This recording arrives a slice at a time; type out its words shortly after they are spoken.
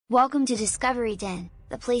Welcome to Discovery Den,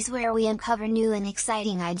 the place where we uncover new and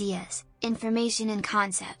exciting ideas, information and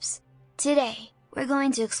concepts. Today, we're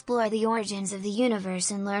going to explore the origins of the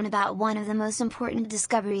universe and learn about one of the most important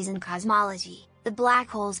discoveries in cosmology, the black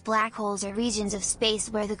holes. Black holes are regions of space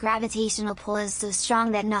where the gravitational pull is so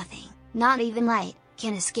strong that nothing, not even light,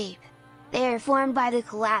 can escape. They are formed by the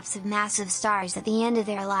collapse of massive stars at the end of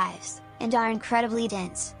their lives, and are incredibly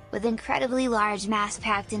dense, with incredibly large mass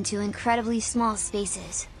packed into incredibly small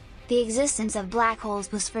spaces. The existence of black holes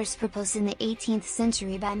was first proposed in the 18th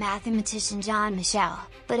century by mathematician John Michell,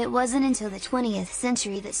 but it wasn't until the 20th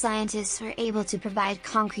century that scientists were able to provide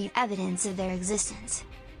concrete evidence of their existence.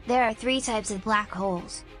 There are three types of black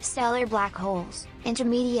holes: stellar black holes,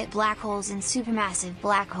 intermediate black holes and supermassive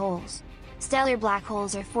black holes. Stellar black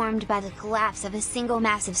holes are formed by the collapse of a single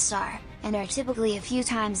massive star, and are typically a few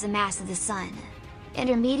times the mass of the Sun.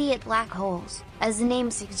 Intermediate black holes, as the name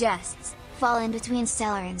suggests, fall in between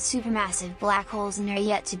stellar and supermassive black holes and are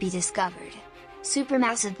yet to be discovered.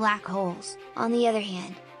 Supermassive black holes, on the other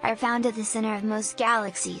hand, are found at the center of most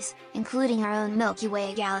galaxies, including our own Milky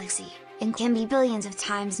Way galaxy, and can be billions of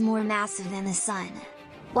times more massive than the Sun.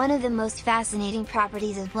 One of the most fascinating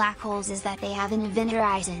properties of black holes is that they have an event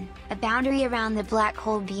horizon, a boundary around the black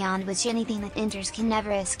hole beyond which anything that enters can never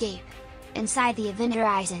escape. Inside the event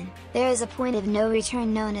horizon, there is a point of no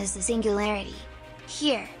return known as the singularity.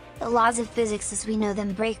 Here, the laws of physics as we know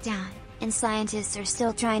them break down, and scientists are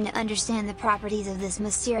still trying to understand the properties of this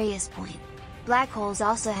mysterious point. Black holes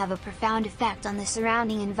also have a profound effect on the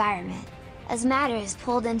surrounding environment. As matter is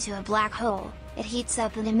pulled into a black hole, it heats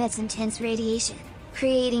up and emits intense radiation,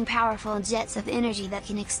 creating powerful jets of energy that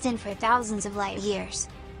can extend for thousands of light years.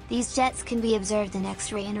 These jets can be observed in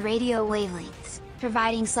X-ray and radio wavelengths,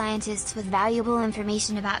 providing scientists with valuable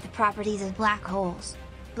information about the properties of black holes.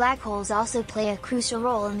 Black holes also play a crucial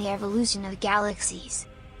role in the evolution of galaxies.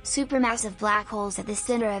 Supermassive black holes at the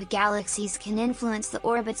center of galaxies can influence the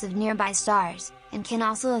orbits of nearby stars, and can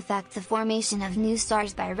also affect the formation of new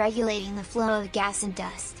stars by regulating the flow of gas and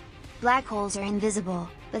dust. Black holes are invisible,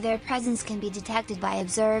 but their presence can be detected by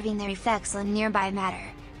observing their effects on nearby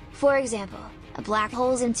matter. For example, a black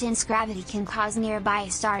hole's intense gravity can cause nearby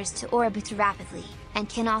stars to orbit rapidly, and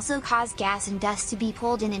can also cause gas and dust to be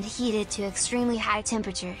pulled in and heated to extremely high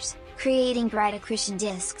temperatures, creating bright accretion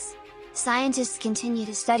disks. Scientists continue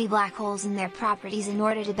to study black holes and their properties in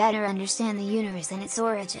order to better understand the universe and its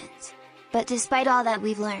origins. But despite all that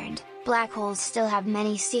we've learned, black holes still have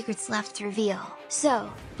many secrets left to reveal. So,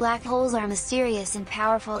 black holes are mysterious and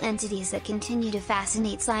powerful entities that continue to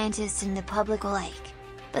fascinate scientists and the public alike.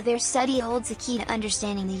 But their study holds the key to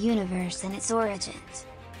understanding the universe and its origins.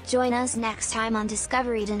 Join us next time on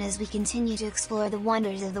Discovery Den as we continue to explore the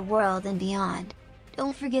wonders of the world and beyond.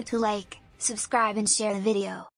 Don't forget to like, subscribe and share the video.